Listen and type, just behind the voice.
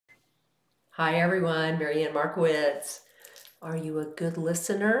Hi everyone, Markowitz. Are you a good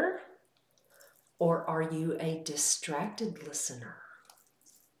listener or are you a distracted listener?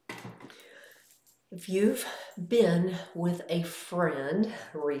 If you've been with a friend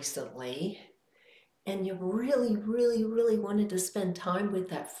recently and you really wanted to spend time with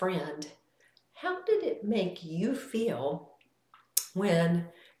that friend, how did it make you feel when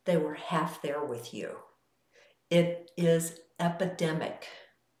they were half there with you? It is epidemic,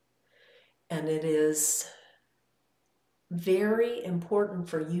 and it is very important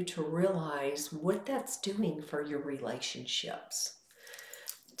for you to realize what that's doing for your relationships.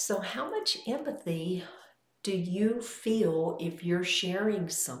 So how much empathy do you feel if you're sharing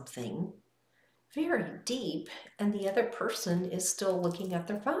something very deep and the other person is still looking at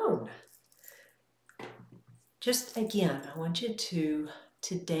their phone? Just again, I want you to,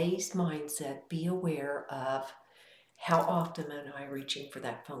 today's mindset, be aware of how often am I reaching for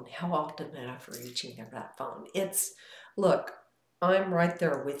that phone? How often am I reaching for that phone? Look, I'm right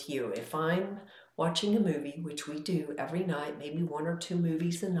there with you. If I'm watching a movie, which we do every night, maybe one or two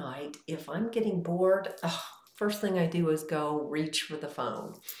movies a night, if I'm getting bored, first thing I do is go reach for the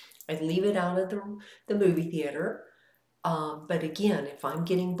phone. I leave it out of the movie theater. But again, if I'm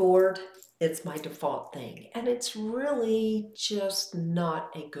getting bored, it's my default thing. And it's really just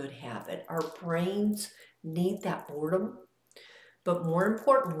not a good habit. Our brains need that boredom. But more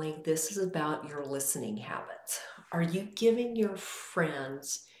importantly, this is about your listening habits. Are you giving your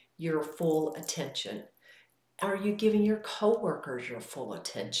friends your full attention? Are you giving your coworkers your full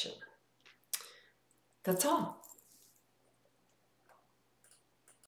attention? That's all.